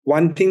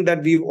one thing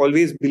that we've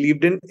always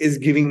believed in is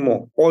giving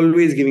more,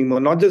 always giving more,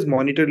 not just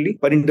monetarily,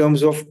 but in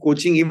terms of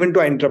coaching, even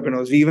to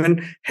entrepreneurs. We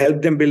even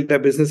help them build their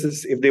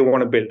businesses if they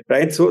want to build,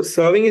 right? So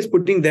serving is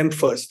putting them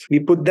first. We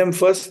put them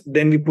first,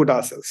 then we put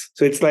ourselves.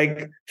 So it's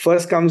like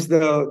first comes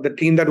the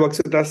team that works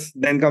with us,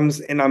 then comes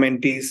in our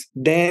mentees,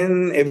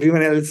 then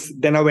everyone else,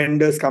 then our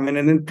vendors come in,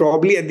 and then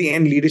probably at the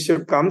end,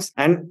 leadership comes.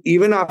 And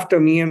even after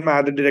me and my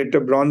other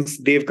director, Bronze,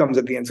 Dave comes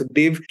at the end. So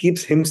Dave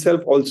keeps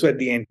himself also at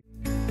the end.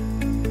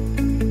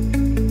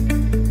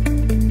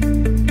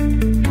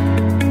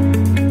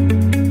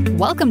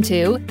 Welcome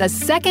to the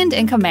Second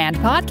in Command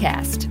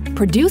podcast,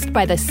 produced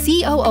by the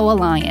COO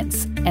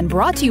Alliance and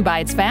brought to you by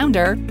its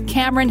founder,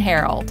 Cameron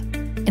Herold.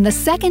 In the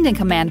Second in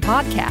Command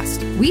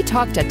podcast, we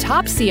talk to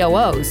top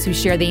COOs who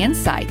share the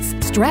insights,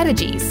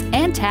 strategies,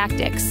 and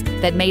tactics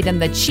that made them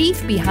the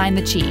chief behind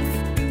the chief.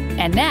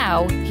 And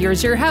now,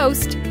 here's your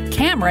host,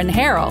 Cameron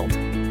Herold.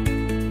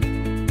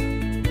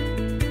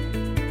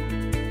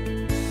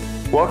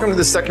 Welcome to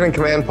the Second in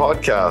Command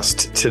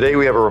podcast. Today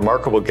we have a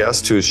remarkable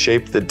guest who has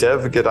shaped the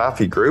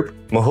Gadhvi group,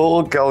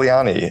 Mehul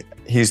Gaglani.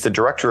 He's the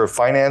Director of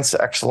Finance,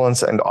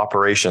 Excellence, and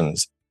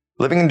Operations.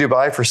 Living in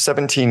Dubai for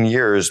 17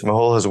 years,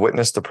 Mehul has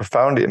witnessed the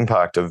profound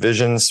impact of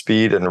vision,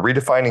 speed, and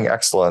redefining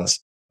excellence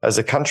as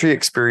the country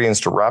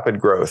experienced rapid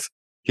growth.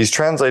 He's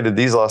translated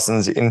these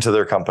lessons into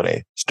their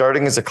company.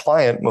 Starting as a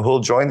client,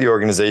 Mehul joined the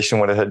organization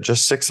when it had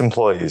just 6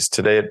 employees.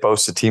 Today it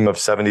boasts a team of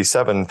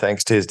 77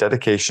 thanks to his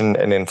dedication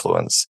and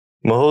influence.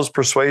 Mehul's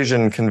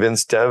persuasion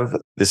convinced Dev,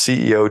 the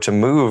CEO, to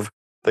move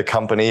the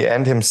company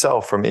and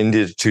himself from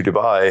India to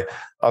Dubai,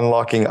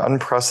 unlocking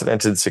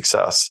unprecedented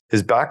success.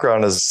 His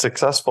background as a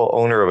successful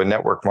owner of a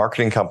network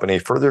marketing company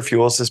further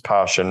fuels his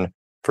passion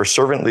for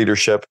servant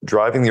leadership,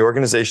 driving the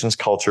organization's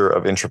culture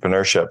of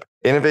entrepreneurship.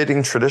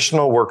 Innovating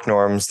traditional work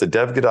norms, the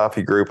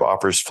Gadhvi Group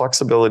offers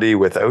flexibility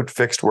without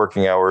fixed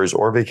working hours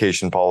or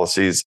vacation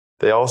policies.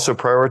 They also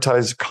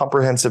prioritize a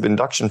comprehensive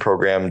induction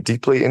program,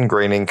 deeply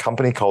ingraining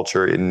company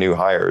culture in new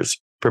hires.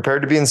 Prepare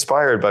to be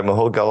inspired by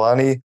Mehul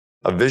Gaglani,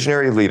 a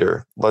visionary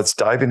leader. Let's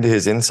dive into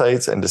his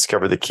insights and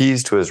discover the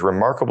keys to his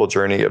remarkable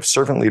journey of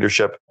servant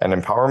leadership and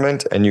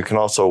empowerment. And you can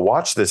also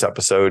watch this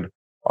episode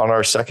on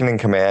our Second in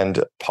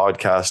Command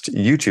podcast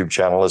YouTube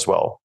channel as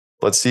well.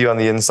 Let's see you on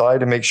the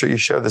inside and make sure you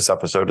share this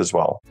episode as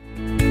well.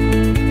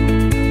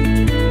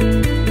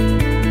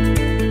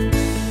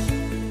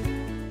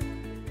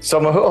 So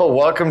Mehul,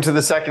 welcome to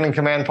the Second in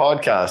Command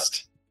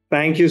podcast.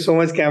 Thank you so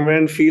much,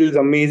 Cameron. Feels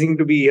amazing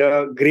to be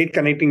here. Great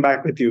connecting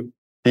back with you.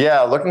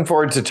 Yeah, looking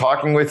forward to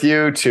talking with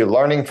you, to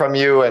learning from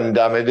you. And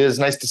it is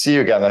nice to see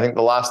you again. I think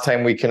the last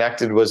time we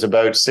connected was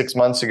about 6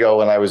 months ago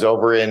when I was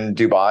over in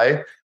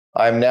Dubai.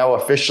 I'm now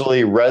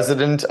officially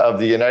resident of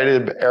the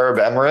United Arab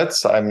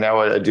Emirates. I'm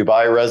now a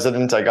Dubai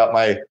resident. I got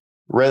my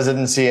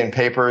residency and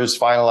papers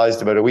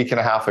finalized about a week and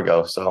a half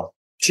ago. So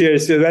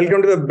cheers. So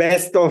welcome to the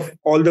best of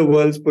all the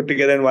worlds put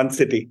together in one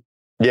city.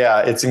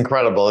 Yeah, it's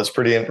incredible. It's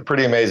pretty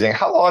amazing.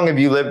 How long have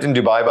you lived in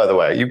Dubai, by the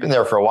way? You've been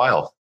there for a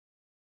while.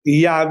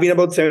 Yeah, I've been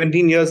about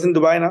 17 years in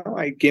Dubai now.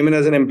 I came in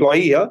as an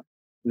employee here,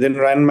 then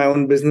ran my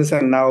own business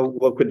and now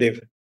work with Dave.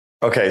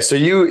 Okay, so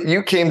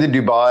you came to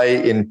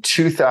Dubai in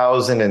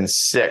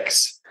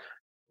 2006.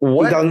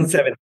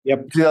 2007.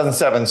 Yep.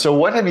 2007. So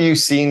what have you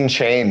seen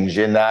change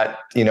in that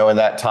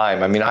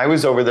time? I mean, I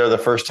was over there the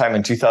first time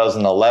in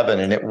 2011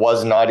 and it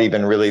was not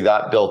even really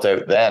that built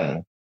out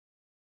then.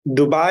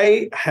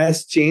 Dubai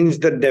has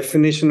changed the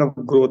definition of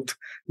growth.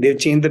 They've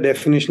changed the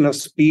definition of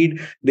speed.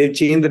 They've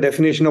changed the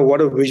definition of what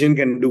a vision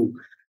can do.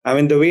 I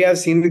mean, the way I've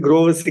seen it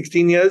grow over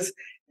 16 years,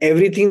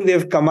 everything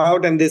they've come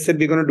out and they said,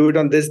 we're going to do it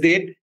on this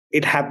date.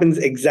 It happens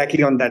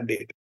exactly on that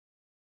date.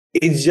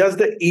 It's just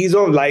the ease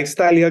of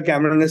lifestyle here,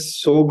 Cameron, is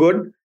so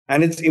good.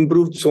 And it's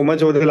improved so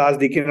much over the last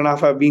decade and a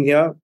half I've been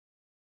here.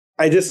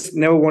 I just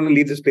never want to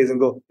leave this place and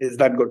go. It's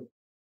that good.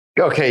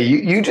 Okay,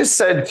 you just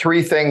said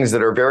 3 things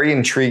that are very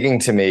intriguing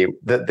to me,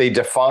 that they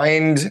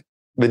defined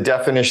the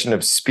definition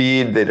of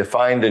speed, they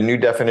defined a new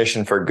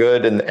definition for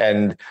good,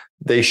 and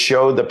they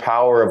showed the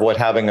power of what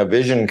having a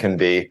vision can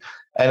be.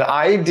 And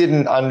I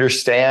didn't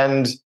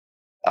understand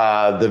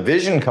the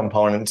vision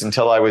component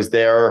until I was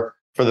there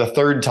for the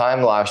 3rd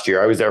time last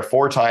year. I was there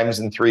 4 times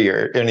in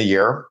a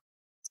year.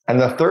 And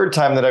the 3rd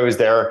time that I was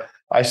there,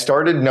 I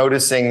started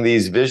noticing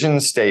these vision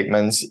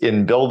statements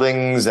in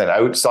buildings and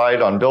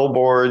outside on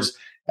billboards.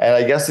 And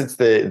I guess it's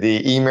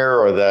the emir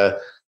or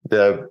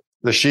the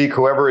sheikh,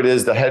 whoever it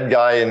is, the head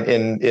guy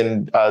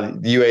in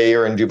UAE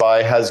or in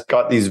Dubai has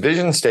got these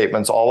vision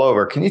statements all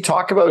over. Can you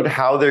talk about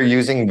how they're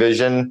using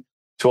vision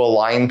to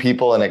align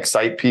people and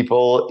excite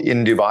people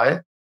in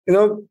Dubai?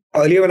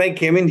 Earlier when I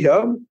came in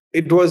here,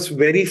 it was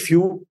very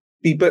few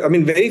people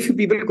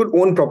could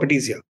own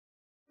properties here,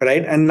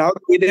 right? And now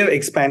the way they have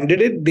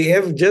expanded it, they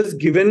have just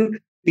given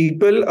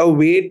people a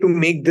way to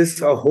make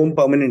this a home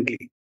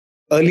permanently.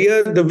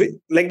 Earlier,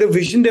 the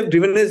vision they've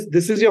driven is,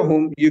 this is your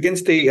home. You can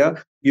stay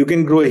here. You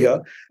can grow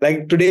here.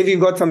 Like today,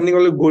 we've got something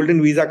called a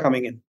golden visa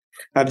coming in.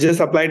 I've just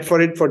applied for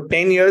it for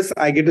 10 years.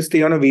 I get to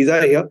stay on a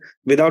visa here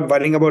without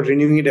worrying about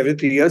renewing it every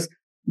 3 years.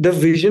 The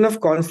vision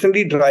of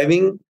constantly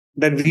driving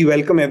that we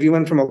welcome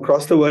everyone from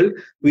across the world.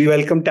 We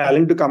welcome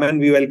talent to come in.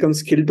 We welcome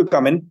skill to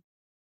come in.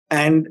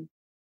 And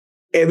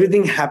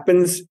everything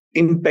happens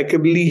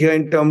impeccably here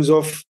in terms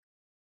of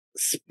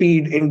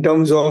speed, in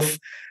terms of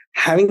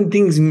having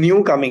things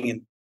new coming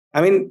in.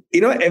 I mean,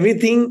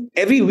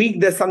 every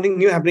week there's something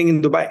new happening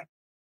in Dubai.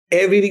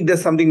 Every week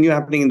there's something new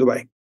happening in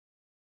Dubai.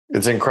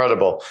 It's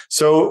incredible.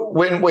 So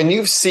when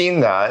you've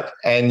seen that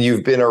and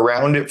you've been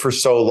around it for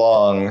so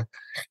long,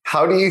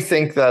 how do you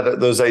think that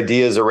those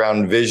ideas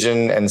around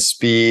vision and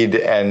speed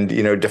and,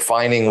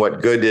 defining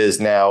what good is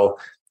now,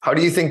 how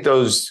do you think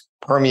those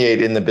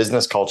permeate in the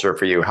business culture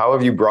for you? How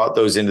have you brought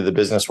those into the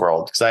business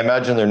world? Because I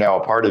imagine they're now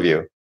a part of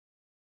you.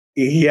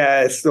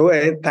 Yes. So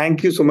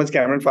thank you so much,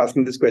 Cameron, for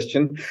asking this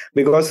question,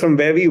 because from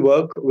where we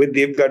work with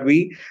Dave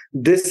Gadhvi,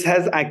 this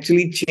has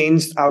actually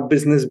changed our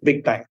business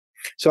big time.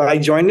 So I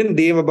joined in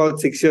Dave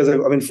about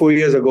 4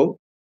 years ago,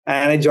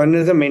 and I joined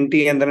as a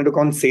mentee, and then I took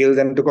on sales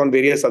and took on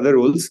various other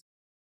roles.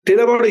 Till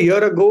about a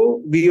year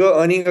ago, we were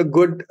earning a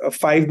good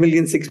 5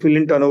 million, 6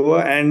 million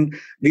turnover, and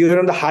we were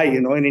on the high,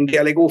 in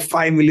India, like,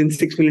 5 million,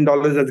 $6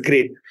 million, that's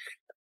great.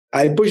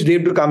 I pushed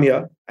Dave to come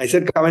here. I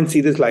said, come and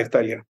see this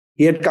lifestyle here.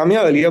 He had come here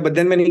earlier, but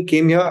then when he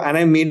came here and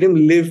I made him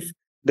live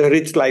the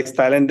rich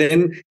lifestyle, and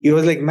then he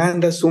was like,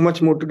 man, there's so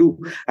much more to do.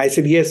 I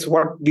said, yes,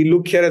 what we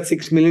look here at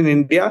 6 million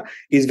in India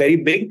is very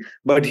big,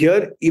 but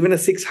here even a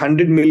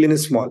 600 million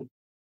is small,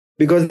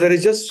 because there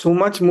is just so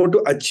much more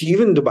to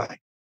achieve in Dubai.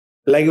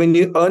 Like when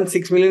you earn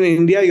 6 million in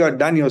India, you're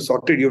done, you're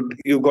sorted,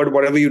 you got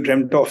whatever you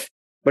dreamt of.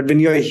 But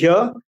when you're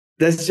here,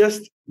 there's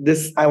just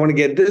this, I want to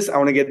get this, I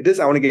want to get this,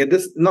 I want to get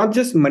this, not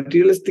just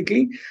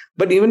materialistically,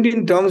 but even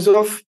in terms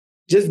of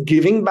just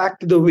giving back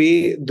to the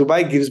way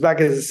Dubai gives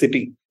back as a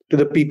city to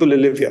the people who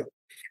live here.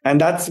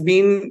 And that's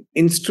been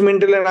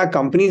instrumental in our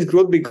company's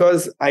growth,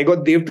 because I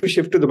got Dave to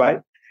shift to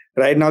Dubai.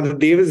 Right now, the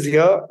Dave is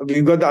here.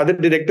 We've got the other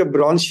director,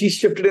 Bronze. She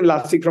shifted in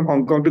last week from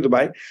Hong Kong to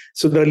Dubai.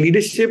 So the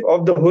leadership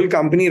of the whole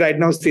company right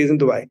now stays in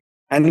Dubai.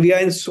 And we are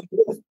in so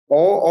much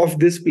awe of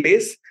this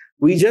place.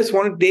 We just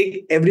want to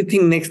take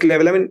everything next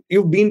level. I mean,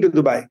 you've been to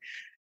Dubai.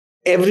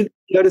 Everything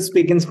here is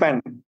spick and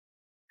span.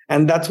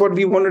 And that's what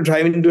we want to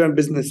drive into our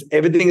business.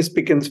 Everything is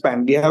pick and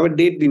span. We have a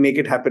date, we make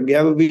it happen. We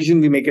have a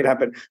vision, we make it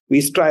happen. We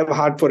strive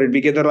hard for it.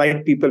 We get the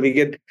right people. We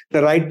get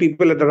the right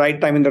people at the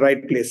right time in the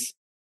right place.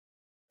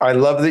 I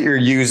love that you're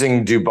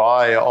using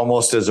Dubai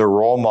almost as a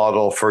role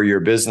model for your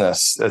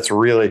business. That's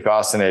really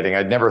fascinating.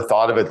 I'd never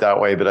thought of it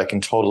that way, but I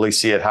can totally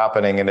see it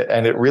happening.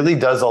 And it really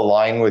does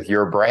align with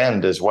your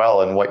brand as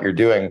well and what you're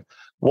doing.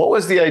 What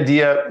was the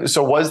idea?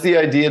 So was the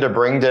idea to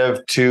bring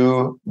Dev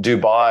to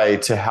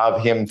Dubai to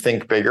have him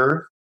think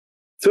bigger?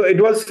 So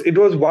it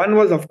was one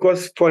was, of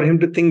course, for him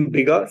to think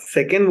bigger.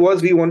 Second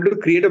was we wanted to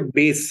create a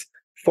base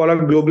for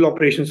our global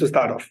operations to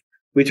start off,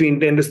 which we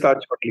intend to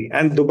start shortly.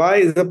 And Dubai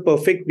is a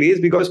perfect place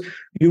because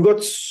you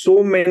got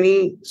so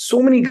many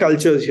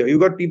cultures here. You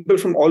got people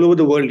from all over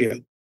the world here.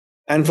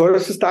 And for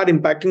us to start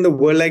impacting the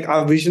world, like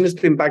our vision is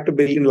to impact 1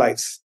 billion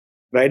lives,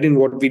 right? In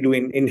what we do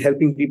in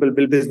helping people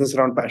build business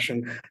around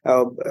passion,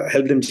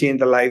 help them change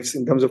their lives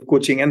in terms of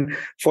coaching. And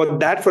for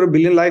 1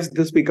 billion lives,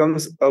 this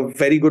becomes a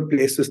very good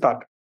place to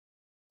start.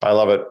 I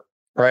love it.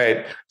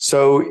 Right.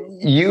 So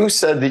you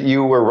said that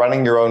you were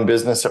running your own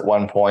business at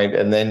one point,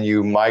 and then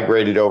you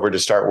migrated over to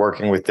start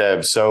working with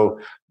Dev. So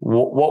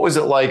what was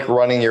it like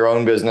running your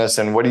own business,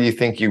 and what do you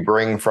think you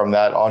bring from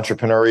that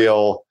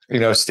entrepreneurial,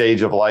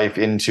 stage of life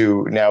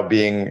into now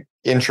being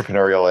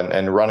entrepreneurial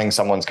and running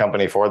someone's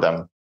company for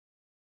them?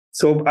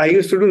 So I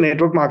used to do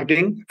network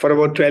marketing for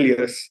about 12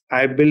 years.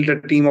 I built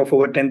a team of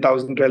over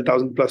 10,000,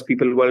 12,000 plus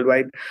people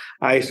worldwide.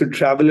 I used to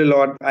travel a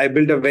lot. I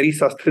built a very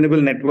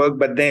sustainable network.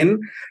 But then,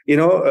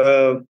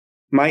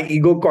 my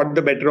ego caught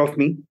the better of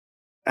me.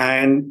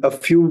 And a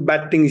few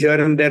bad things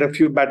here and there, a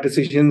few bad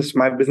decisions,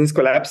 my business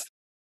collapsed.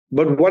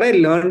 But what I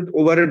learned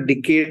over a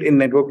decade in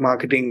network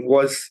marketing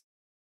was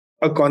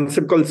a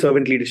concept called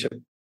servant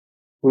leadership,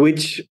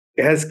 which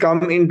has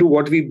come into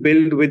what we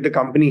build with the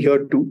company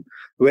here too,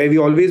 where we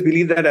always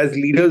believe that as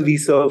leaders, we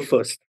serve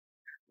first.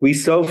 We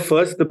serve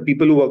first the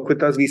people who work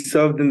with us. We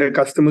serve then the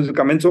customers who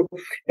come in. So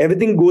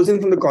everything goes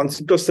in from the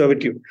concept of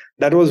servitude.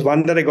 That was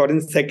one that I got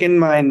in. Second,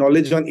 my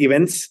knowledge on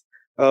events,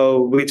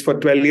 which for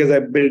 12 years I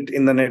built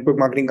in the network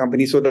marketing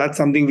company. So that's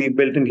something we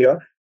built in here.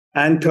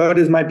 And third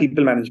is my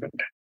people management.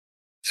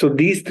 So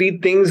these three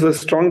things were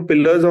strong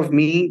pillars of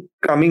me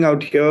coming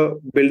out here,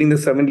 building the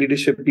servant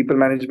leadership, people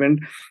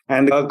management,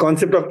 and the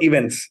concept of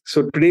events.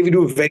 So today we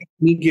do very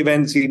unique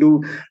events. We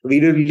do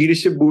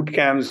leadership boot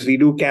camps. We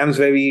do camps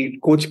where we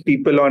coach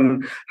people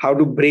on how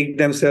to break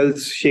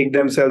themselves, shake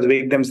themselves,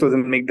 wake themselves,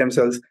 and make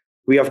themselves.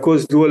 We, of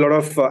course, do a lot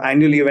of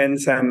annual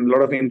events and a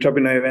lot of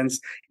entrepreneur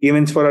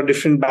events for our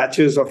different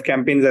batches of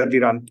campaigns that we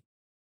run.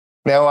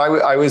 Now,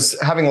 I was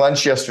having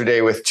lunch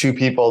yesterday with two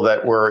people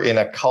that were in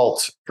a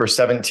cult for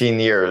 17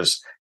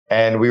 years.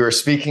 And we were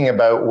speaking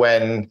about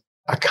when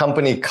a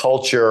company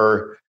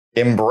culture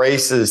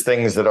embraces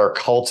things that are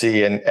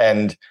culty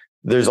and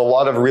there's a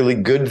lot of really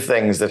good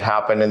things that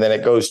happen and then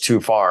it goes too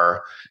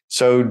far.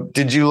 So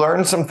did you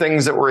learn some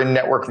things that were in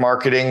network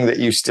marketing that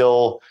you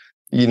still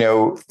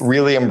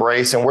really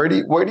embrace? And where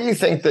do you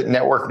think that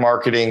network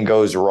marketing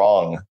goes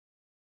wrong?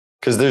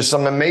 Because there's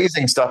some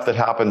amazing stuff that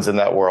happens in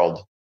that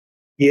world.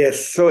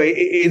 Yes. So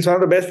it's one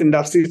of the best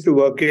industries to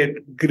work in.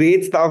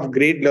 Great stuff,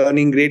 great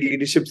learning, great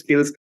leadership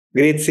skills,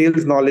 great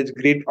sales knowledge,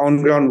 great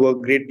on-ground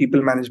work, great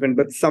people management.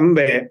 But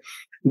somewhere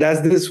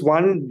there's this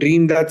one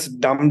dream that's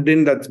dumped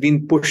in, that's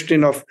been pushed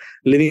in, of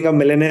living a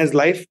millionaire's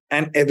life,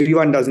 and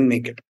everyone doesn't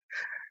make it.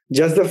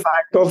 Just the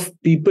fact of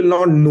people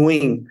not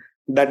knowing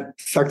that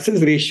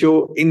success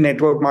ratio in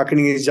network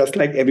marketing is just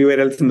like everywhere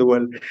else in the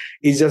world.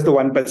 It's just the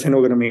 1% who are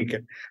going to make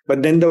it.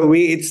 But then the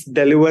way it's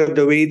delivered,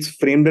 the way it's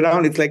framed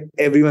around, it's like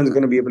everyone's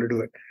going to be able to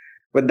do it.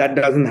 But that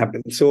doesn't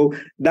happen. So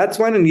that's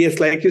one. And yes,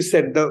 like you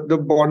said, the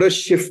border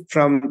shift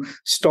from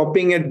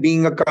stopping at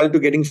being a cult to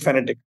getting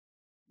fanatic.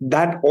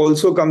 That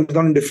also comes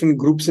down in different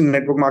groups in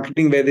network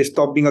marketing, where they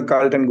stop being a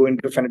cult and go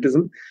into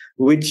fanatism,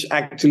 which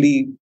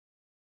actually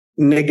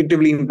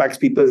negatively impacts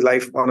people's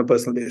life on a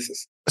personal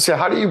basis. So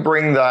how do you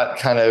bring that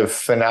kind of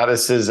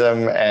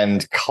fanaticism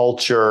and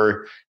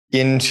culture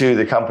into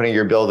the company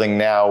you're building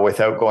now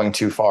without going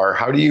too far?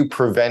 How do you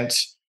prevent,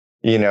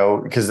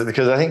 because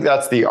I think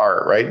that's the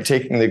art, right?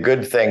 Taking the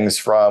good things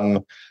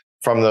from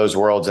those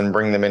worlds and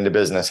bring them into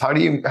business. How do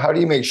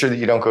you make sure that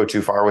you don't go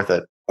too far with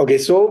it? Okay,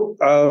 so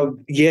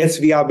yes,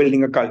 we are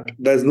building a cult.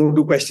 There's no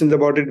two questions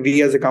about it.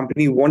 We as a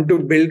company want to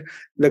build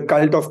the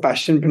cult of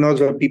passionpreneurs,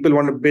 where people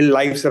want to build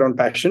lives around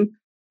passion.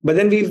 But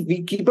then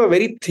we keep a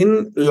very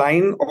thin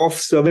line of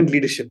servant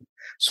leadership.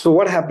 So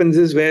what happens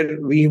is, where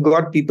we've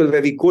got people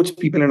where we coach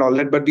people and all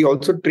that, but we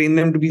also train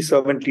them to be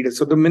servant leaders.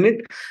 So the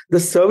minute the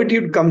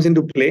servitude comes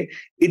into play,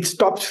 it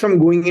stops from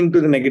going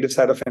into the negative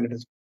side of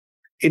fanatism.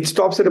 It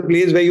stops at a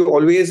place where you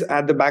always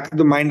at the back of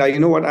the mind are,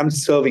 I'm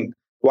serving.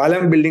 While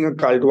I'm building a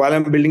cult, while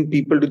I'm building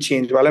people to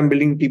change, while I'm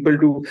building people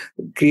to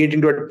create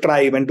into a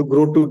tribe and to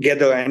grow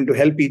together and to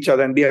help each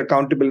other and be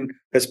accountable and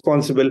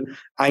responsible,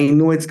 I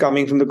know it's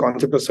coming from the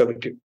concept of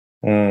servitude.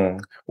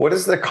 What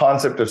does the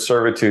concept of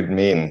servitude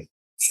mean?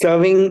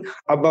 Serving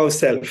above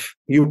self.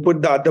 You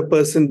put the other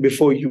person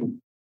before you.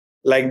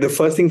 Like the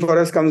first thing for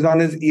us comes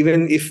down is,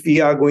 even if we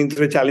are going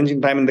through a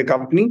challenging time in the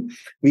company,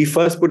 we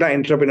first put our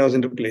entrepreneurs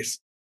into place.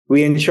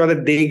 We ensure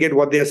that they get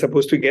what they are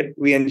supposed to get.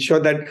 We ensure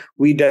that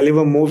we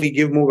deliver more, we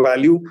give more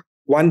value.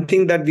 One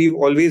thing that we've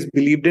always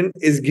believed in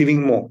is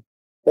giving more.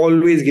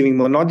 Always giving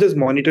more, not just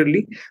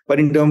monetarily, but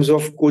in terms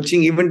of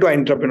coaching, even to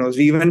entrepreneurs.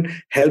 We even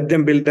help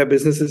them build their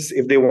businesses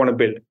if they want to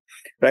build,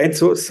 right?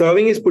 So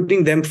serving is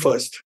putting them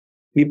first.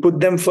 We put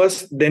them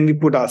first, then we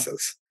put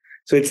ourselves.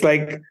 So it's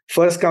like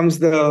first comes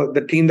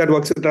the team that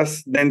works with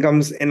us, then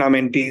comes in our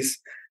mentees,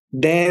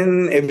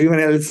 then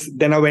everyone else,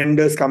 then our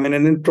vendors come in,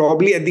 and then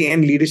probably at the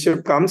end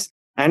leadership comes.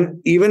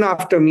 And even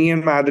after me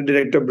and my other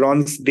director,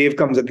 Bronze, Dave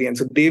comes at the end.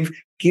 So Dave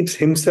keeps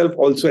himself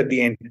also at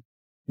the end.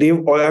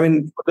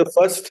 For the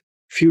first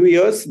few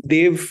years,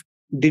 Dave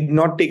did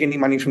not take any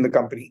money from the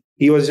company.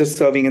 He was just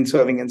serving and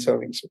serving and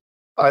serving. So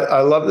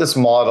I love this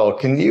model.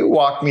 Can you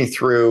walk me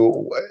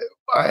through,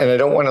 and I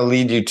don't want to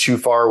lead you too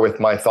far with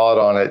my thought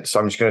on it, so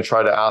I'm just going to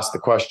try to ask the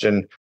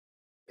question.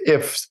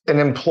 If an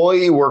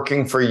employee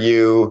working for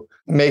you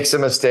makes a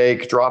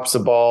mistake, drops a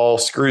ball,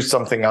 screws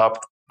something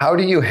up, how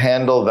do you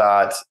handle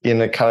that in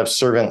a kind of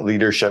servant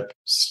leadership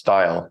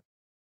style?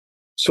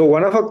 So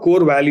one of our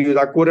core values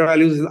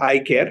is I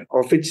care,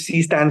 of which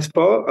C stands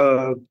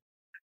for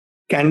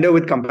candor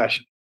with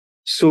compassion.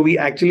 So we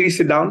actually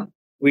sit down,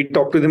 we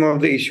talk to them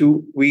of the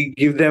issue, we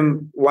give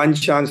them one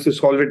chance to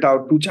solve it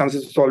out, two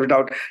chances to solve it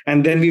out.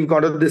 And then we've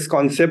got this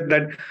concept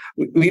that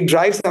we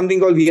drive something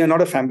called we are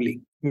not a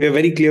family. We are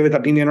very clear with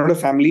our team, we are not a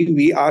family,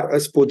 we are a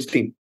sports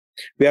team.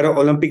 We are an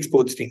Olympic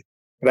sports team,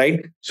 right?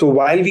 So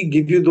while we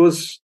give you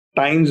those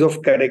times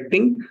of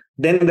correcting,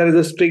 then there is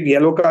a strict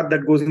yellow card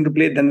that goes into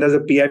play, then there's a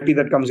PIP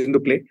that comes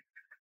into play.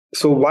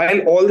 So while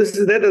all this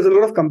is there, there's a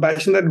lot of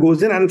compassion that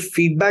goes in, and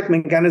feedback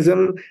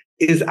mechanism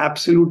is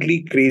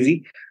absolutely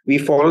crazy. We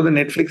follow the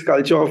Netflix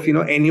culture of,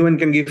 anyone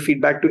can give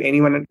feedback to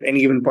anyone at any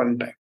given point in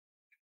time.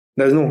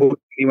 There's no holding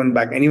anyone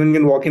back. Anyone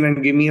can walk in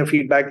and give me a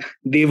feedback,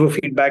 Dave a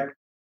feedback,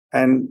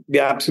 and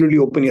we're absolutely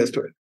open ears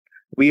to it.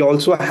 We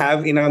also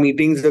have in our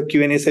meetings a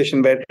Q&A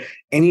session where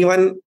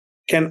anyone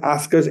can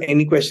ask us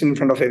any question in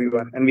front of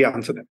everyone and we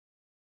answer them.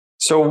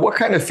 So what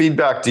kind of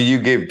feedback do you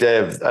give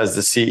Dev as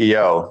the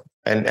CEO?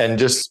 And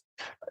just,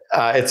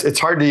 it's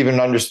hard to even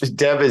understand.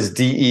 Dev is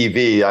DEV.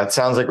 It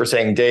sounds like we're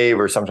saying Dave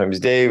or sometimes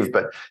Dave,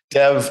 but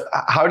Dev,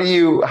 how do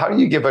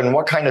you give, and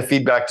what kind of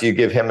feedback do you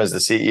give him as the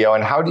CEO,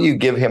 and how do you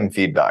give him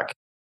feedback?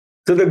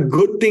 So the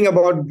good thing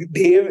about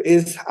Dave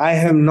is I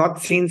have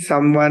not seen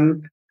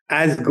someone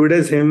as good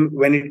as him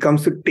when it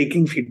comes to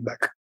taking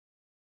feedback.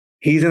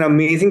 He's an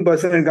amazing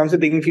person when it comes to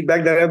taking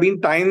feedback. There have been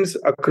times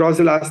across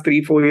the last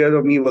 3-4 years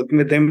of me working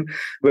with him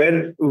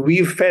where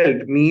we've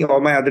felt, me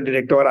or my other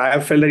director, or I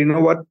have felt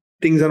that,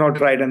 things are not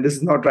right and this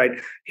is not right.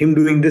 Him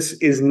doing this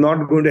is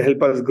not going to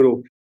help us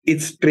grow.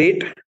 It's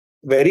straight,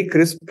 very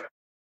crisp,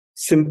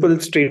 simple,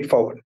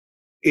 straightforward.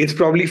 It's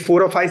probably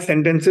 4 or 5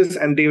 sentences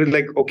and they were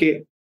like,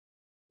 okay,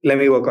 let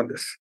me work on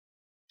this.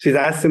 So it's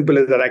as simple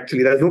as that,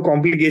 actually. There's no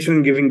complication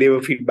in giving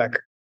Dave feedback.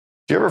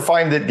 Do you ever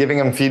find that giving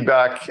him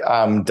feedback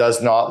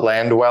does not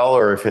land well,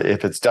 or if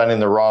it's done in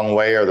the wrong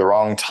way or the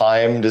wrong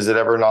time, does it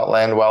ever not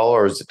land well,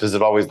 or does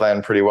it always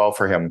land pretty well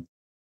for him?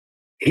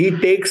 He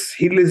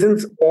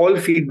listens all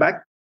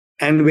feedback,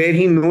 and where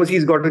he knows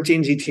he's got to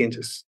change, he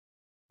changes.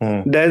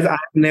 I've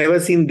never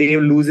seen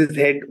Dave lose his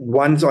head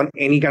once on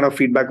any kind of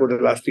feedback over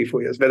the last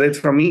 3-4 years, whether it's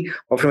from me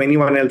or from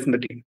anyone else in the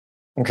team.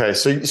 Okay,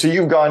 so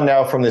you've gone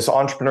now from this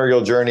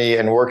entrepreneurial journey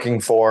and working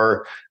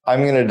for,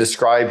 I'm going to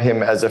describe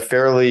him as a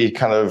fairly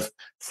kind of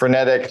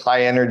frenetic,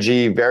 high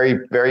energy, very,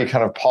 very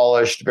kind of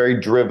polished, very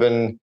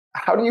driven.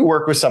 How do you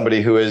work with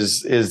somebody who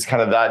is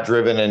kind of that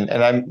driven?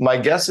 And my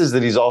guess is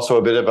that he's also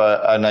a bit of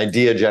an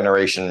idea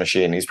generation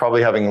machine. He's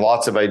probably having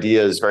lots of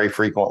ideas very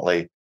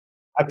frequently.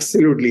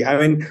 Absolutely.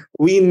 I mean,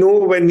 we know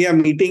when we are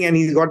meeting and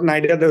he's got an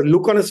idea, the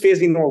look on his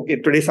face, we know, okay,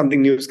 today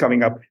something new is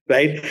coming up,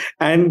 right?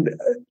 And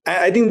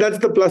I think that's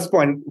the plus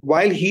point.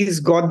 While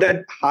he's got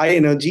that high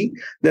energy,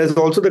 there's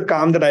also the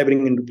calm that I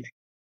bring into play.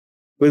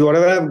 With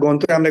whatever I've gone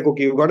through, I'm like,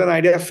 okay, you've got an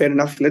idea, fair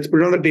enough. Let's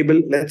put it on the table.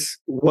 Let's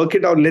work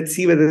it out. Let's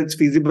see whether it's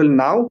feasible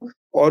now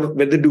or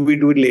whether do we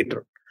do it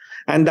later.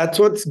 And that's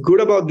what's good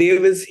about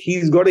Dave is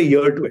he's got a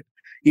year to it.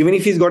 Even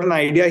if he's got an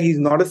idea, he's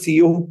not a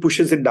CEO who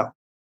pushes it down.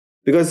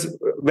 Because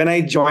when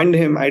I joined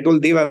him, I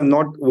told Dave I've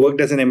not worked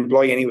as an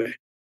employee anywhere.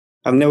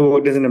 I've never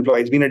worked as an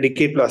employee. It's been a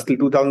decade plus. Till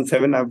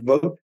 2007, I've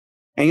worked.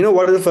 And you know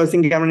what is the first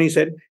thing Cameron he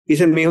said? He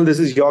said, Mehul, this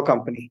is your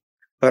company.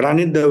 Run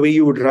it the way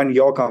you would run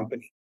your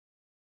company.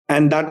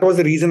 And that was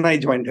the reason I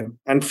joined him.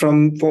 And for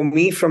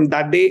me, from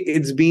that day,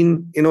 it's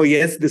been,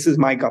 yes, this is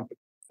my company.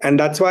 And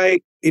that's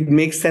why it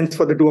makes sense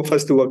for the two of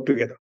us to work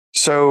together.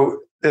 So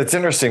it's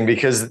interesting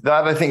because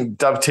that, I think,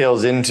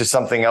 dovetails into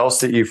something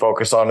else that you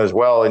focus on as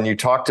well. And you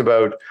talked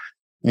about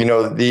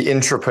the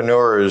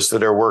entrepreneurs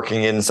that are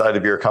working inside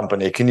of your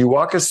company. Can you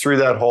walk us through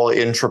that whole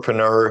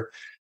entrepreneur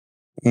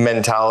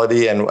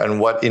mentality and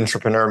what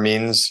entrepreneur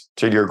means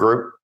to your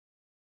group?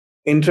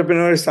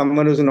 Entrepreneur is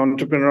someone who's an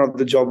entrepreneur of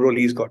the job role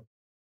he's got,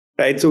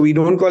 right? So we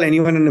don't call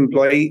anyone an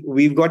employee.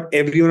 We've got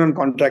everyone on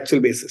contractual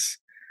basis.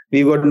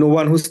 We've got no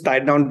one who's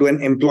tied down to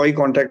an employee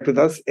contract with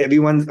us.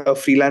 Everyone's a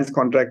freelance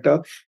contractor.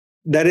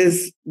 That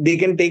is, they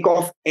can take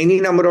off any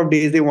number of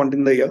days they want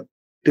in the year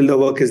till the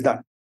work is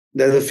done.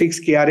 There's a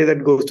fixed KRA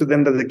that goes to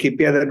them. There's a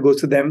KPI that goes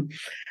to them.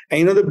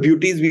 And the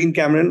beauty is being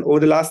Cameron,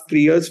 over the last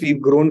 3 years, we've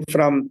grown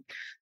from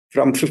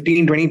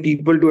 15, 20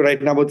 people to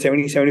right now about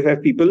 70,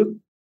 75 people.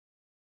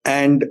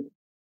 And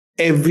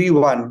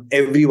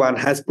everyone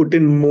has put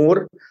in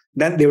more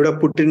than they would have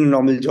put in a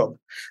normal job.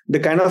 The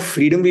kind of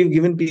freedom we've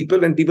given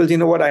people, when people say, you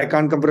know what, I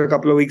can't come for a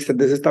couple of weeks and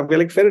this is stuff, we're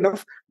like, fair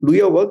enough. Do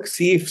your work.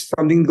 See if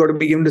something's got to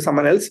be given to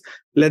someone else.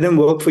 Let them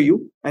work for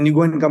you and you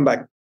go and come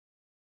back.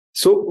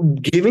 So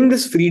giving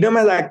this freedom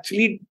has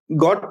actually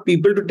got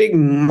people to take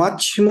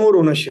much more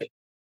ownership.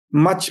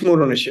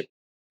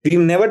 We've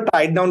never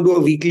tied down to a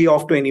weekly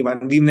off to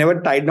anyone. We've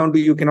never tied down to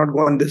you cannot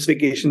go on this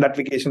vacation, that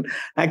vacation.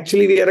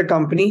 Actually, we are a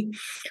company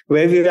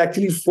where we've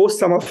actually forced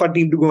some of our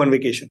team to go on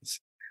vacations.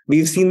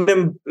 We've seen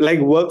them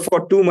work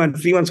for 2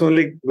 months, 3 months,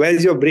 only.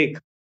 Where's your break?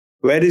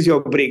 Where is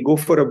your break? Go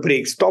for a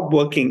break. Stop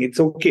working. It's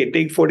okay.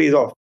 Take 4 days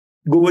off.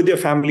 Go with your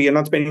family. You're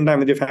not spending time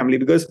with your family,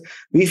 because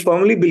we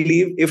firmly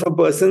believe if a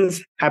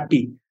person's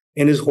happy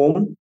in his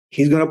home,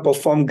 he's going to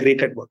perform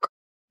great at work.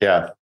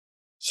 Yeah.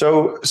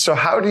 So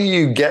how do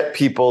you get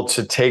people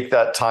to take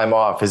that time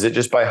off? Is it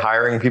just by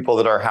hiring people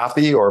that are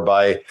happy, or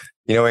by,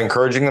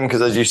 encouraging them?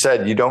 Because as you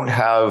said, you don't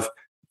have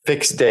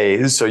fixed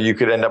days. So you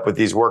could end up with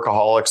these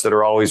workaholics that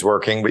are always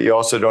working, but you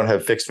also don't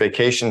have fixed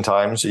vacation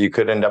time. So you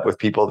could end up with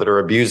people that are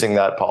abusing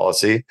that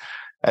policy.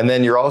 And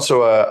then you're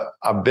also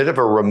a bit of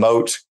a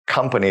remote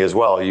company as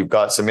well. You've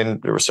got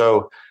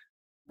so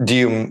do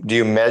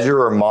you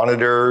measure or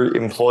monitor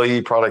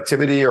employee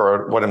productivity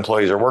or what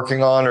employees are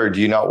working on, or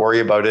do you not worry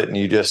about it and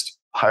you just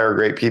hire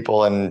great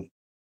people and,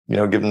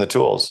 give them the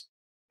tools?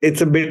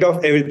 It's a bit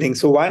of everything.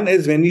 So one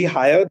is, when we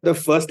hire, the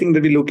first thing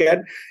that we look at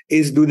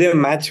is, do they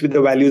match with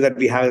the values that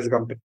we have as a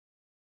company?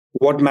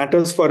 What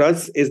matters for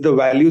us is the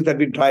values that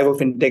we drive of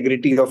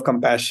integrity, of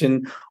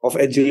compassion, of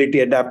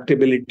agility,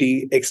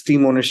 adaptability,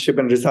 extreme ownership,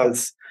 and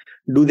results.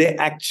 Do they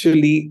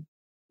actually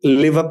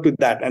live up to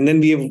that? And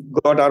then we've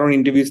got our own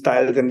interview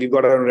styles and we've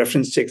got our own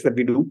reference checks that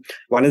we do.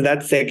 One is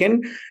that.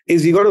 Second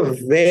is, we got a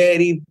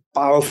very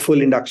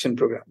powerful induction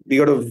program. We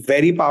got a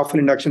very powerful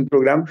induction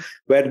program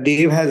where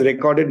Dave has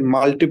recorded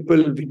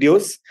multiple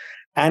videos.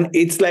 And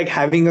it's like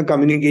having a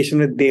communication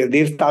with Dave.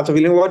 Dave starts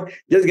off,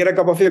 just get a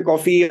cup of your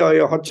coffee or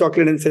your hot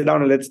chocolate and sit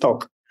down and let's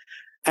talk.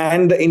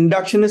 And the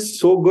induction is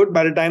so good.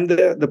 By the time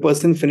the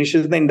person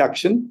finishes the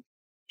induction,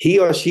 he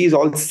or she is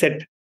all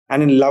set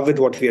and in love with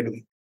what we are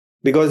doing.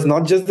 Because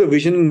not just the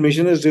vision and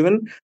mission is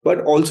driven, but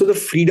also the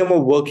freedom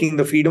of working,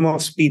 the freedom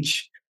of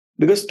speech.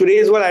 Because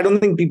today's world, I don't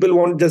think people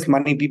want just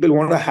money. People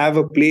want to have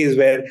a place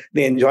where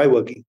they enjoy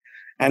working.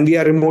 And we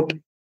are remote.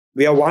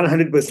 We are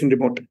 100%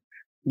 remote.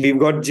 We've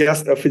got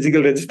just a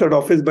physical registered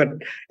office, but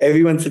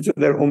everyone sits at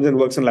their homes and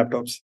works on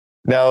laptops.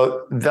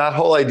 Now, that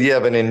whole idea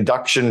of an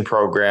induction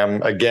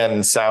program,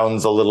 again,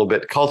 sounds a little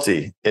bit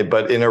culty,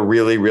 but in a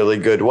really, really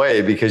good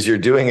way, because you're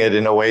doing it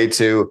in a way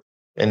to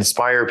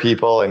inspire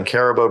people and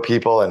care about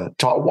people and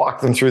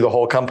walk them through the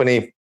whole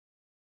company.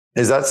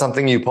 Is that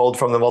something you pulled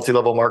from the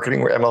multi-level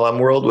marketing or MLM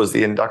world? Was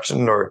the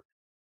induction, or?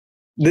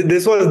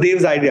 This was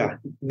Dave's idea.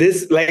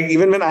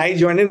 Even when I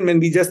joined in, when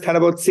we just had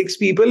about 6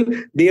 people,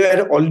 Dave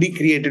had already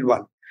created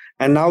one.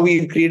 And now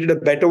we've created a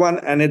better one.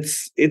 And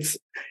it's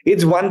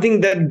one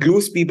thing that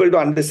glues people to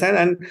understand.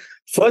 And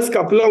first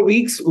couple of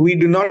weeks, we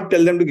do not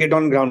tell them to get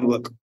on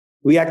groundwork.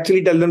 We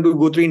actually tell them to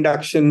go through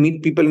induction,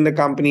 meet people in the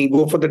company,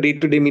 go for the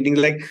day-to-day meetings.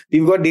 Like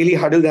we've got daily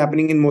huddles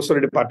happening in most of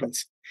the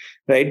departments,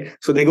 right?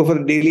 So they go for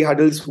the daily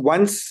huddles.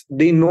 Once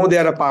they know they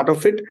are a part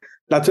of it,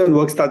 that's when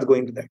work starts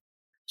going to them.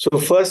 So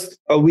first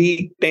a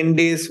week, 10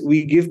 days,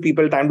 we give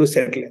people time to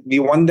settle in. We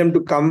want them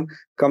to come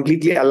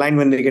completely aligned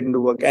when they get into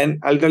work. And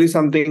I'll tell you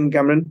something,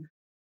 Cameron,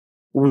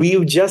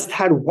 we've just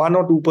had 1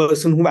 or 2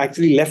 person who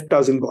actually left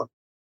us and gone.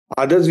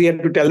 Others, we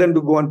had to tell them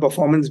to go on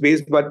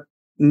performance-based, but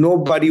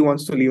nobody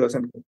wants to leave us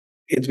and go.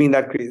 It's been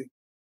that crazy.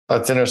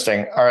 That's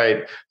interesting. All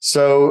right.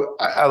 So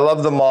I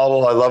love the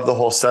model. I love the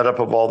whole setup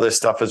of all this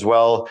stuff as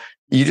well.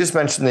 You just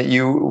mentioned that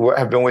you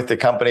have been with the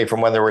company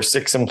from when there were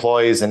 6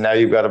 employees and now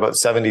you've got about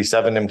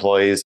 77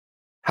 employees.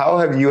 How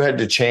have you had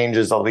to change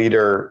as a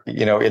leader,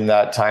 in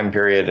that time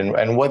period?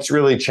 And what's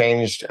really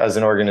changed as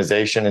an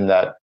organization in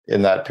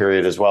that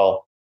period as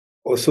well?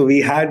 So we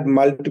had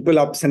multiple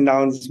ups and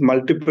downs,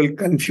 multiple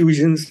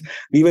confusions.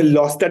 We were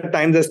lost at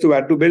times as to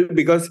where to build,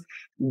 because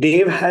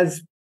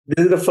this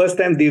is the first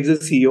time Dave's a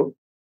CEO.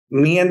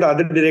 Me and the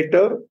other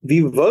director,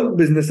 we work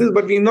businesses,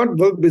 but we've not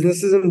worked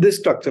businesses in this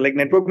structure. Like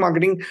network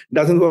marketing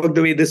doesn't work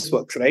the way this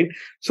works, right?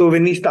 So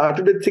when we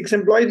started with 6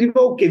 employees, we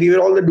were okay. We were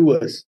all the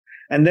doers.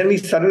 And then we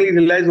suddenly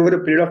realized over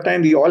a period of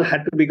time, we all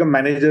had to become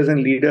managers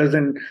and leaders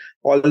and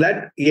all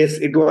that. Yes,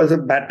 it was a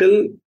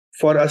battle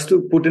for us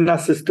to put in our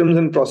systems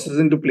and processes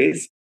into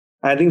place.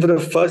 I think for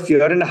the first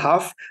year and a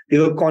half, we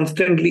were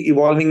constantly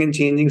evolving and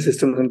changing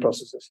systems and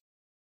processes.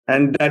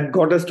 And that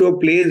got us to a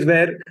place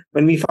where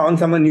when we found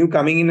someone new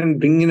coming in and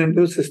bringing in a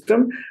new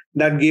system,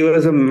 that gave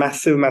us a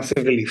massive,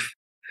 massive relief.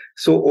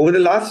 So over the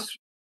last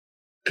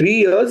 3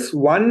 years,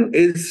 one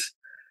is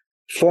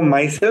for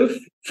myself,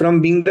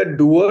 from being the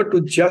doer to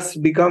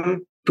just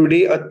become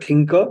today a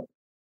thinker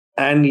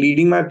and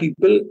leading my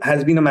people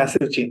has been a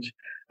massive change.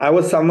 I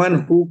was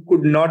someone who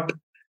could not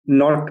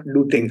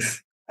do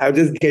things. I would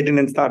just get in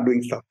and start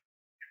doing stuff,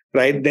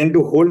 right? Then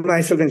to hold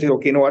myself and say,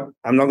 okay, you know what?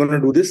 I'm not going to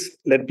do this.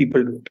 Let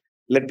people do it.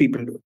 Let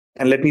people do it.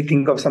 And let me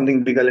think of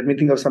something bigger. Let me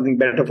think of something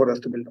better for us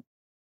to build on.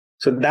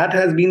 So that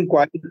has been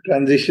quite a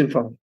transition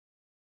for me.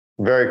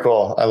 Very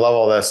cool. I love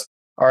all this.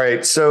 All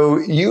right. So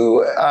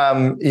you,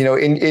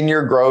 in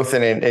your growth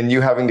and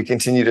you having to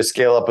continue to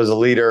scale up as a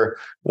leader,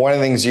 one of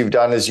the things you've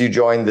done is you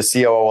joined the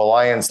COO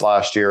Alliance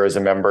last year as a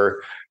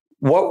member.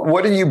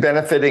 What are you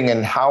benefiting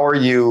and how are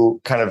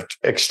you kind of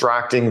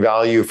extracting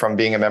value from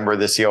being a member of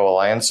the COO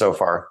Alliance so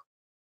far?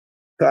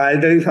 So I'll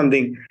tell you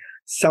something.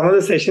 Some of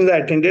the sessions I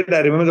attended,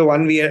 I remember the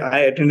one I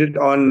attended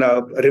on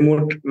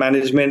remote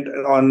management,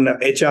 on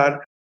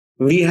HR.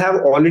 We have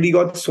already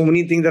got so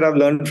many things that I've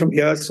learned from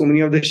here, so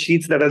many of the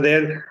sheets that are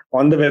there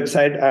on the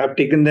website. I've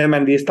taken them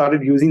and we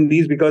started using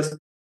these because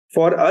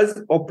for us,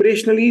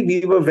 operationally,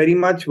 we were very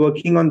much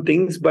working on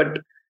things, but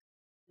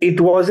it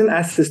wasn't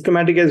as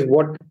systematic as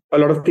what a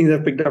lot of things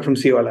I've picked up from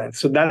CO Alliance.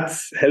 So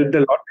that's helped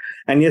a lot.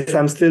 And yes,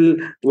 I'm still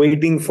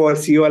waiting for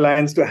CO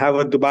Alliance to have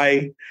a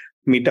Dubai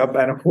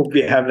meetup, and I hope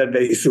we have that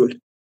very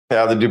soon.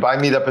 Yeah, the Dubai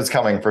meetup is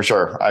coming for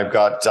sure. I've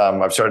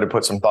started to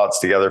put some thoughts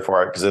together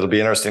for it because it'll be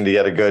interesting to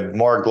get a good,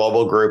 more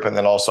global group. And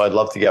then also I'd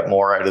love to get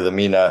more out of the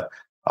MENA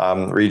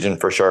region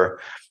for sure.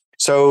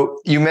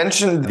 So you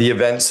mentioned the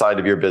event side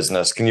of your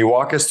business. Can you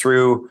walk us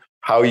through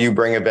how you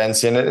bring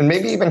events in and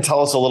maybe even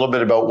tell us a little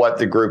bit about what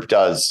the group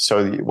does?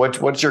 So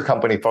what's your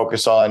company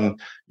focus on?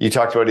 You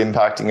talked about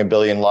impacting 1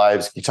 billion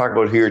lives. Can you talk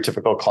about who your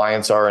typical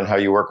clients are and how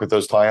you work with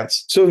those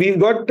clients? So we've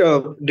got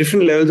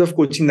different levels of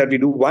coaching that we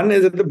do. One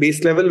is at the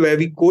base level where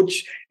we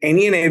coach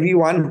any and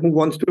everyone who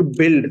wants to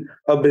build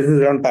a business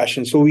around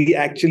passion. So we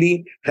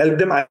actually help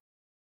them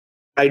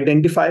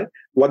identify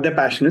what their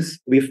passion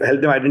is. We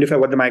help them identify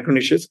what the micro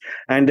niche is.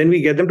 And then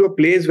we get them to a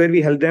place where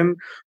we help them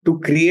to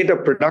create a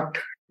product,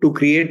 to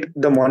create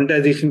the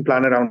monetization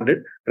plan around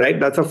it, right?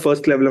 That's our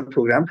first level of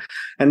program.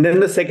 And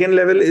then the second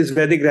level is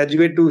where they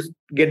graduate to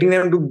getting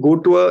them to go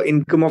to an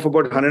income of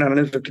about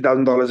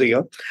 $150,000 a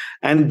year.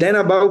 And then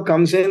above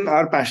comes in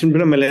our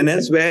passionpreneur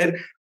millionaires, where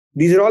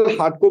these are all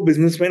hardcore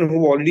businessmen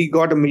who already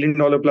got $1 million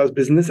plus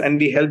business, and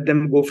we help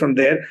them go from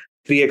there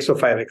 3x or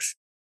 5x.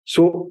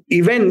 So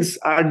events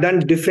are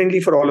done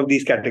differently for all of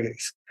these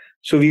categories.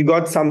 So we've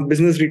got some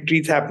business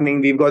retreats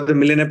happening. We've got the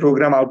millionaire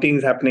program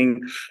outings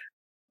happening.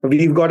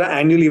 We've got an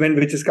annual event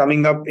which is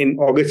coming up in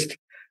August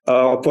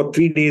for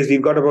 3 days.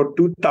 We've got about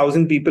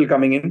 2,000 people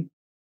coming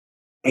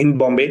in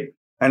Bombay.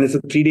 And it's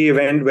a 3-day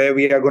event where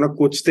we are going to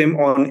coach them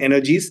on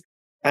energies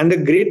And the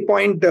great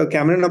point,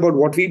 Cameron, about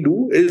what we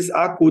do is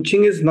our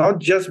coaching is not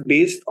just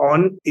based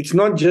on, it's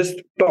not just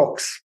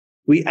talks.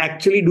 We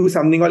actually do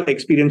something called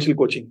experiential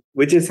coaching,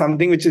 which is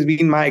something which has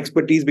been my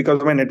expertise because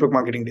of my network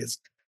marketing days.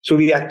 So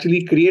we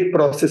actually create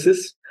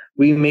processes.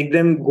 We make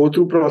them go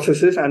through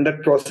processes, and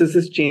that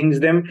processes change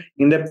them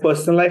in their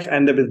personal life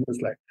and their business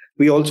life.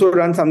 We also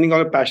run something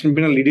called a Passion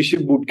Builder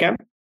Leadership Bootcamp,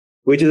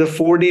 which is a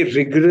 4-day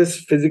rigorous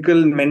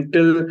physical,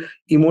 mental,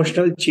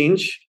 emotional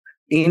change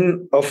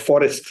in a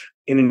forest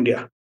in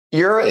India.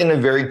 You're in a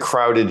very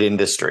crowded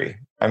industry.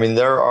 I mean,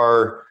 there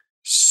are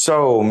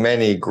so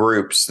many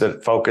groups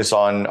that focus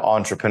on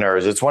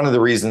entrepreneurs. It's one of the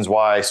reasons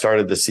why I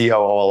started the COO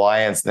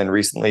Alliance and then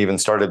recently even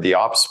started the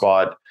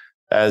OpSpot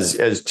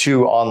as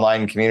 2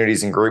 online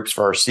communities and groups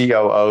for our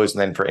COOs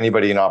and then for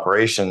anybody in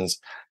operations.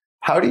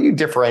 How do you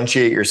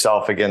differentiate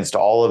yourself against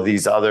all of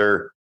these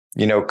other,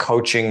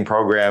 coaching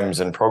programs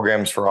and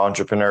programs for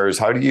entrepreneurs?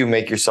 How do you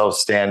make yourself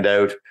stand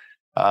out?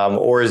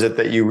 Or is it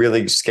that you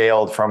really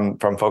scaled from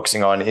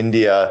focusing on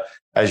India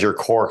as your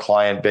core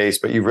client base,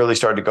 but you've really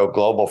started to go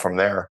global from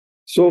there?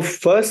 So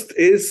first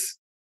is,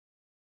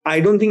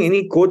 I don't think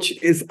any coach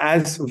is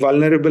as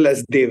vulnerable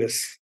as Dave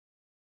is.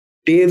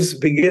 Dave's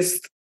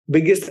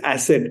biggest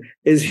asset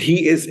is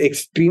he is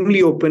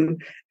extremely open,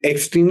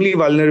 extremely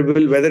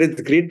vulnerable, whether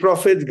it's great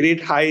profits,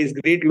 great highs,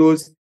 great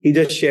lows, he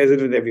just shares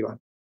it with everyone.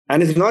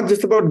 And it's not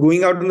just about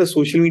going out on the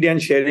social media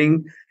and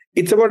sharing,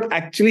 it's about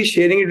actually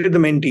sharing it with the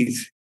mentees.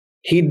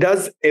 He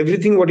does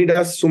everything what he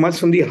does so much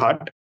from the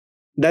heart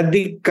that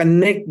the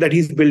connect that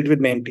he's built with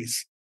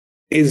mentees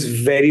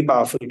is very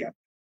powerful.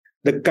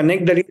 The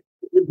connect that he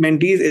with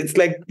mentees, it's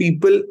like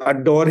people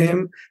adore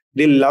him,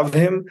 they love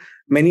him,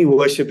 many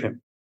worship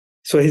him.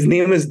 So his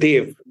name is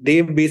Dev.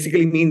 Dev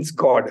basically means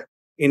God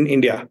in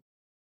India,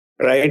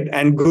 right?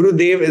 And Guru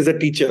Dev is a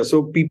teacher.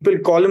 So people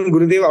call him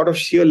Guru Dev out of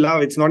sheer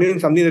love. It's not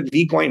even something that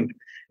we coined.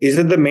 Is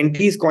that the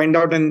mentees coined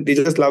out and they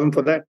just love him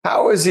for that?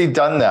 How has he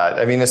done that?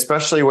 I mean,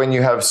 especially when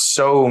you have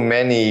so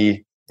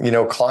many,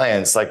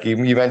 clients, like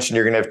you mentioned,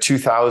 you're going to have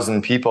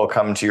 2,000 people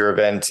come to your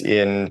event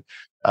in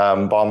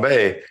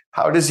Bombay.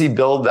 How does he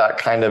build that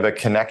kind of a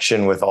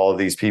connection with all of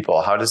these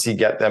people? How does he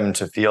get them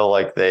to feel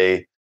like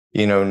they,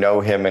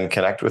 know him and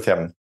connect with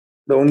him?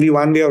 The only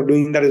one way of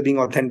doing that is being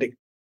authentic.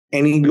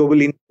 Any global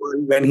leader,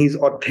 when he's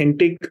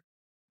authentic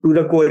to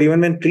the core, even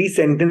when 3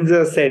 sentences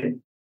are said,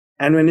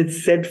 and when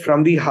it's said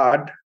from the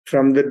heart,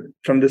 from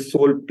the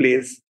soul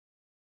place,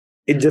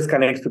 it just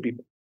connects to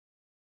people.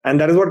 And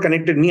that is what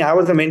connected me. I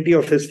was a mentee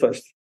of his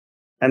first.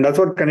 And that's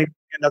what connected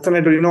me. And that's when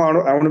I told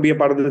I want to be a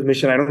part of this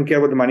mission. I don't care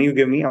about the money you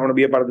give me. I want to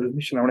be a part of this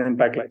mission. I want to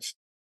impact lives.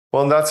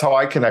 Well, and that's how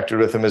I connected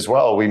with him as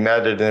well. We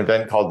met at an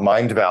event called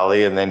Mind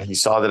Valley, and then he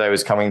saw that I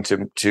was coming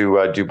to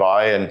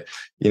Dubai and,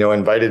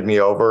 invited me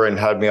over and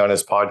had me on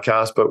his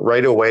podcast. But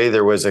right away,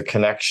 there was a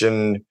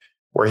connection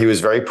where he was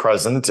very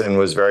present and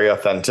was very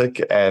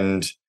authentic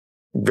and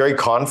very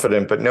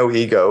confident, but no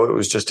ego. It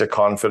was just a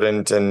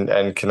confident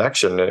and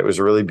connection. And it was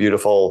a really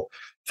beautiful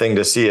thing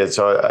to see it.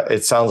 So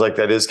it sounds like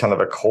that is kind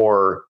of a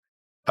core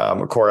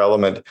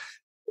element.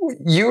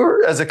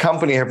 You as a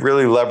company have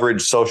really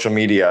leveraged social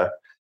media.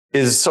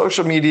 Is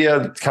social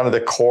media kind of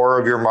the core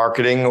of your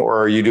marketing,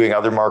 or are you doing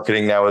other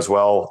marketing now as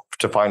well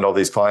to find all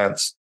these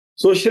clients?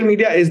 Social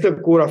media is the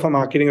core of our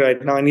marketing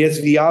right now. And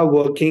yes, we are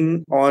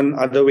working on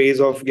other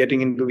ways of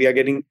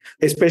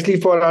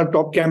especially for our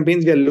top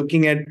campaigns, we are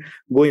looking at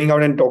going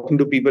out and talking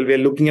to people. We are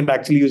looking at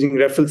actually using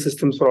referral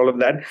systems for all of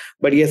that.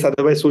 But yes,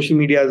 otherwise, social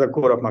media is a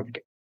core of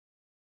marketing.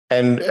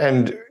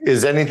 And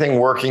is anything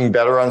working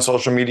better on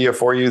social media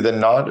for you than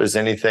not? Is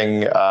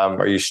anything,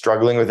 are you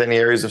struggling with any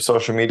areas of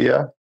social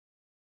media?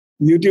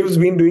 YouTube's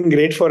been doing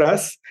great for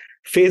us.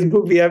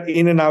 Facebook, we have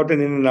in and out.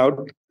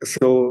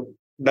 So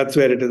that's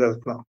where it is as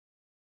of now.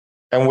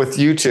 And with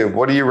YouTube,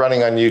 what are you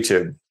running on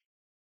YouTube?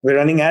 We're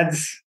running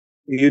ads,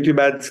 YouTube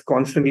ads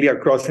constantly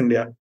across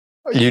India.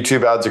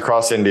 YouTube ads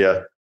across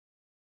India?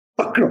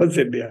 Across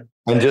India.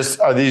 And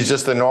are these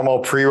just the normal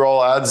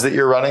pre-roll ads that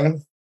you're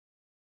running?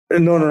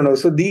 No.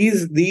 So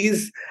these,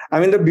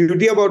 the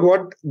beauty about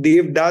what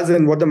Dave does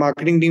and what the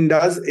marketing team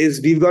does is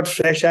we've got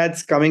fresh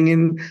ads coming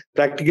in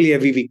practically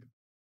every week.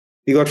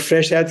 We got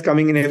fresh ads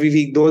coming in every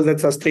week. Those that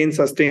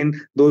sustain.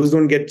 Those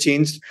don't get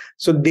changed.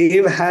 So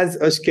Dave has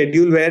a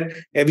schedule where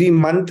every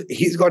month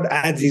he's got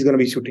ads he's going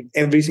to be shooting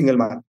every single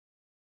month.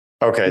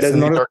 Okay.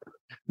 So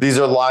these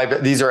are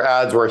live. These are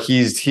ads where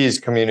he's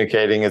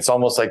communicating. It's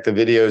almost like the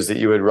videos that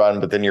you would run,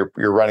 but then you're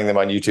running them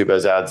on YouTube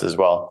as ads as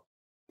well.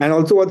 And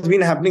also what's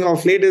been happening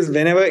of late is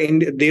whenever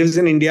Dave's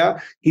in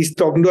India, he's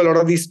talking to a lot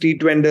of these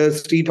street vendors,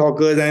 street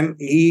hawkers, and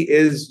he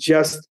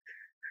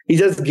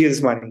just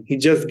gives money. He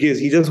just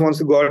wants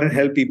to go out and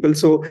help people.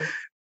 So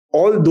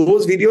all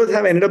those videos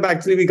have ended up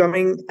actually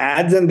becoming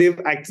ads, and they've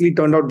actually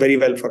turned out very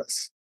well for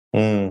us.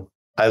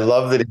 I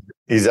love that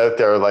he's out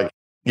there, like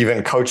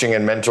even coaching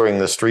and mentoring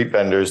the street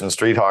vendors and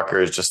street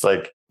hawkers, just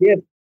like.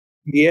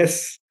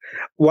 Yes.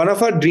 One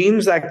of our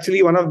dreams,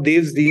 actually, one of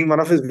Dave's dream, one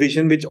of his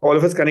vision, which all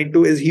of us connect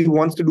to, is he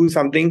wants to do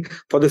something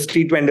for the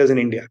street vendors in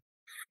India.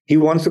 He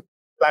wants to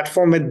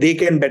platform where they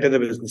can better the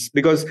business,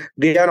 because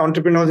they are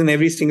entrepreneurs in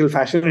every single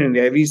fashion in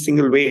India, every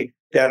single way.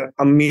 They are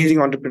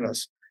amazing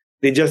entrepreneurs.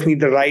 They just need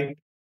the right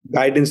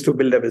guidance to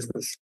build their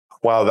business.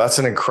 Wow, that's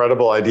an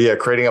incredible idea,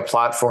 creating a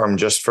platform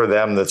just for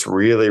them that's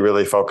really,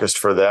 really focused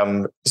for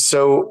them.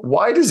 So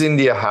why does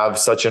India have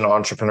such an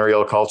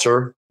entrepreneurial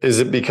culture? Is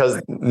it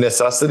because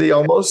necessity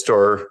almost,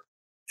 or?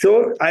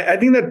 So I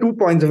think there are 2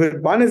 points of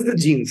it. One is the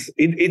genes.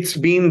 It's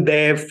been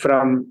there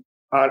from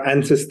our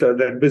ancestors,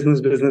 that business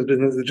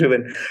is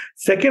driven.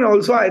 Second,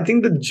 also, I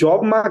think the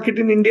job market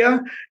in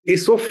India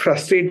is so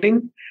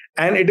frustrating,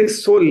 and it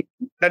is so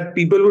that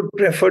people would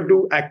prefer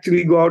to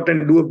actually go out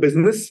and do a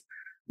business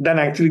than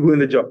actually go in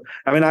the job.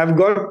 I mean, I've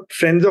got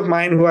friends of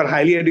mine who are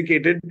highly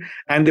educated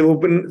and they've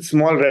opened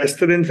small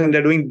restaurants and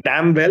they're doing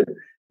damn well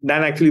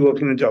than actually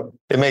working a job.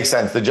 It makes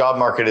sense. The job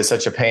market is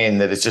such a pain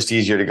that it's just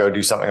easier to go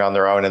do something on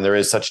their own, and there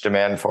is such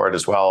demand for it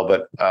as well.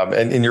 But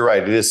and you're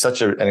right, it is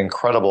such an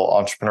incredible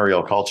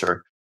entrepreneurial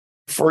culture.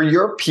 For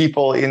your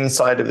people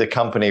inside of the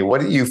company,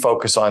 what do you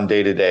focus on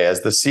day to day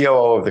as the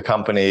COO of the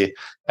company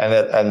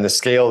and the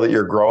scale that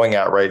you're growing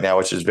at right now,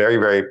 which is very,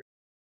 very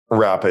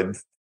rapid?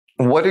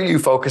 What are you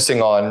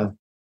focusing on,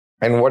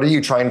 and what are you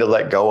trying to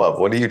let go of?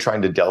 What are you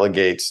trying to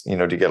delegate,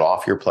 to get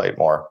off your plate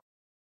more?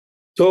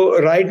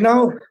 So right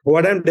now,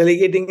 what I'm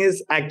delegating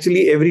is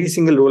actually every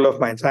single role of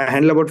mine. So I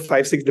handle about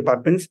 5-6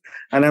 departments,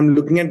 and I'm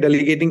looking at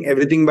delegating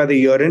everything by the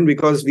year end,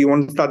 because we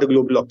want to start the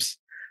global ops.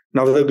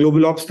 Now, for the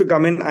global ops to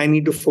come in, I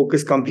need to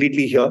focus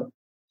completely here.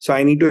 So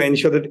I need to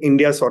ensure that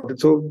India is sorted.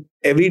 So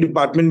every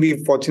department,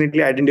 we've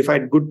fortunately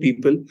identified good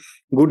people,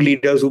 good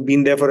leaders who've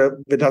been there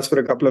with us for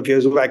a couple of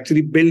years, who've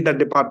actually built that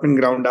department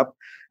ground up,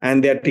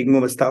 and they're taking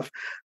over stuff.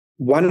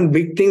 One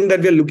big thing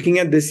that we're looking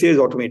at this year is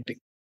automating,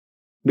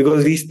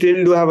 because we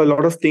still do have a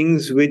lot of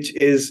things which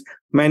is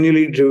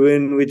manually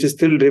driven, which is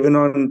still driven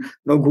on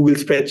Google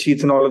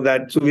spreadsheets and all of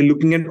that. So we're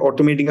looking at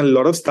automating a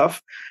lot of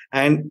stuff,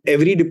 and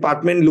every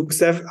department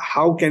looks at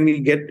how can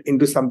we get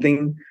into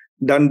something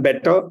done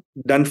better,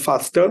 done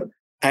faster,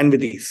 and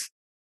with ease.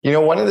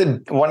 One of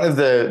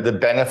the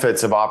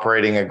benefits of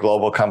operating a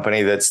global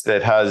company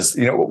that has,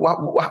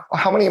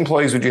 how many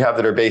employees would you have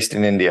that are based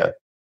in India?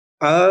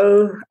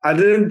 Other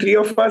than 3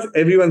 of us,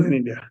 everyone's in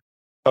India.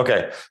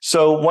 Okay.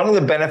 So one of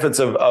the benefits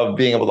of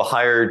being able to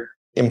hire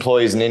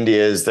employees in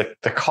India is that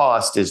the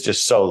cost is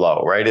just so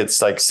low, right?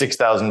 It's like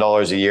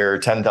 $6,000 a year,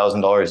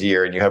 $10,000 a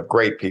year, and you have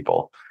great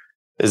people.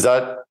 Is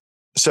that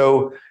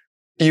so?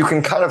 You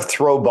can kind of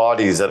throw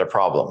bodies at a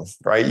problem,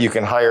 right? You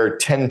can hire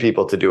 10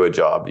 people to do a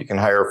job. You can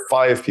hire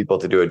 5 people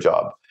to do a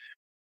job.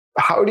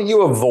 How do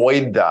you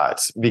avoid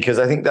that? Because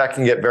I think that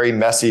can get very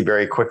messy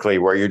very quickly,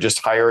 where you're just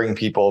hiring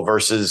people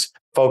versus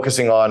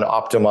focusing on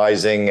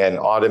optimizing and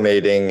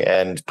automating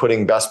and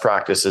putting best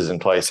practices in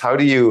place. How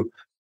do you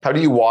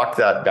walk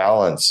that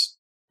balance?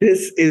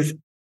 This is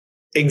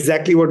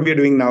exactly what we are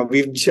doing now.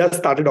 We've just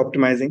started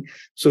optimizing.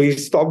 So we've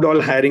stopped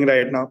all hiring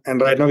right now. And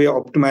right now we are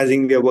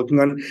optimizing. We are working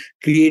on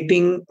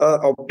creating an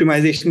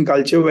optimization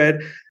culture where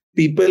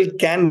people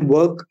can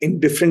work in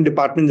different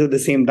departments at the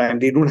same time.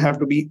 They don't have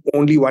to be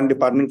only one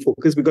department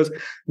focused, because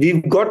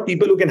we've got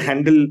people who can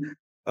handle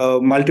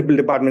multiple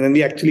departments, and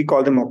we actually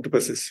call them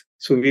octopuses.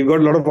 So we've got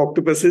a lot of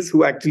octopuses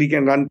who actually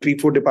can run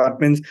 3-4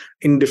 departments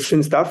in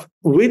different stuff.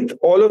 With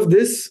all of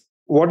this,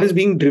 what is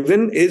being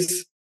driven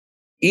is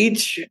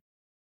each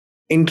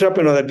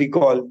entrepreneur that we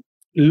call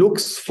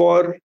looks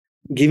for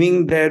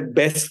giving their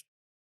best.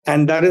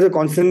 And that is a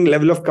constant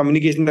level of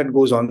communication that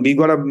goes on. We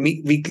got our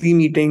weekly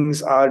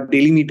meetings, our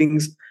daily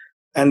meetings,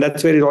 and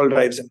that's where it all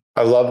drives in.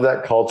 I love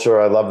that culture.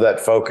 I love that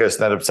focus,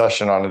 that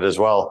obsession on it as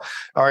well.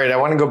 All right. I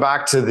want to go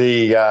back to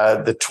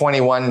the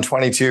 21,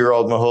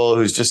 22-year-old Mehul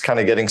who's just kind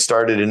of getting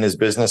started in his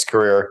business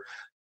career.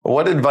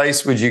 What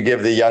advice would you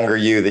give the younger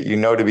you that you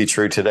know to be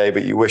true today,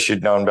 but you wish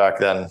you'd known back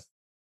then?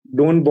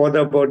 Don't bother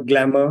about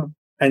glamour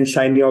and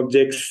shiny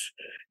objects.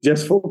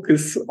 Just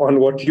focus on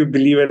what you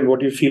believe and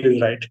what you feel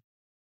is right.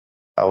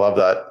 I love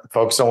that.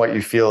 Focus on what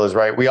you feel is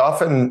right. We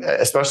often,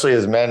 especially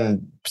as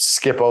men,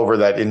 skip over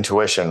that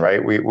intuition,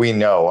 right? We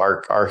know,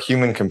 our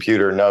human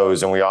computer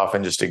knows, and we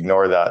often just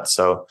ignore that.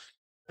 So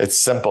it's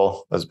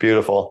simple. It's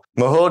beautiful.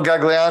 Mehul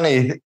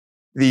Gaglani,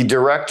 the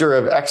Director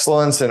of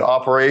Excellence and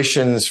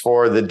Operations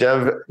for the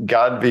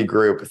Gadhvi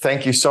Group.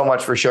 Thank you so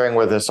much for sharing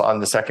with us on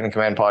the Second in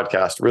Command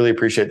podcast. Really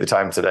appreciate the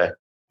time today.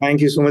 Thank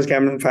you so much,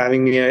 Cameron, for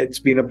having me. It's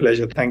been a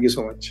pleasure. Thank you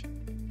so much.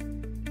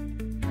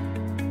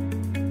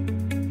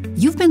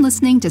 You've been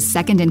listening to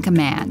Second in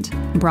Command,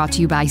 brought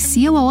to you by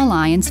COO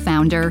Alliance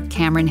founder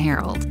Cameron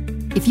Herold.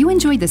 If you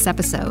enjoyed this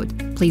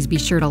episode, please be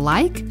sure to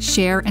like,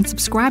 share, and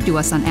subscribe to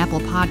us on Apple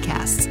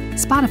Podcasts,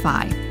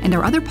 Spotify, and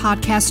our other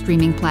podcast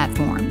streaming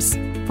platforms.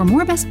 For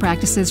more best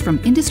practices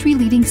from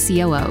industry-leading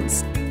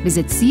COOs,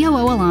 visit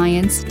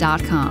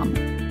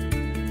COOalliance.com.